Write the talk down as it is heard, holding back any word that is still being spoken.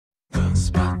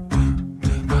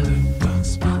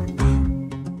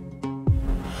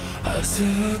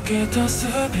預けたす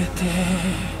べて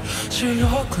白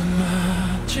く混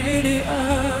じり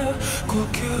合う呼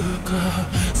吸が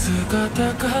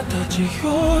姿形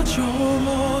表情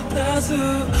も出ず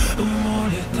埋も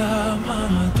れたま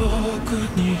ま遠く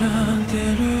にらんで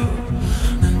る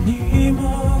何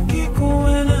も聞こ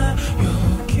えない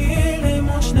夜切れ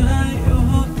もしない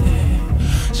よっ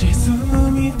て沈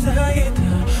みたいだ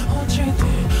落ちて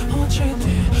落ちて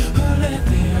触れて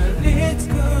ありつ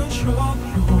くショ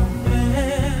ック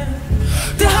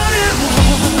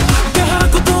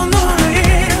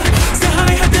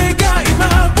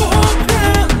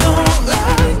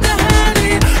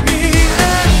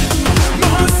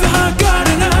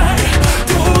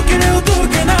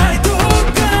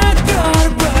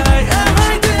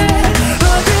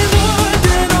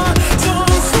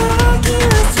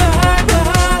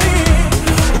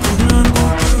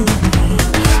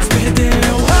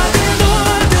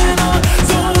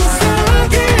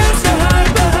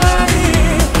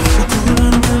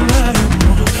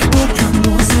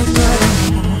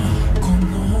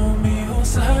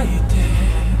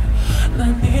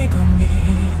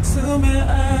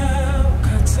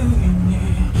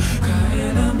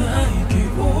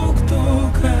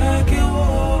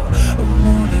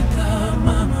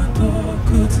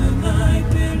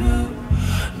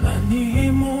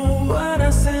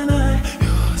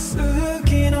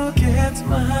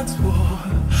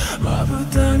まぶ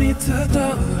たに伝う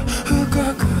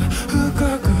深く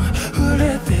深く触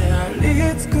れてあ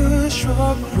りつくショ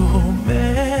ック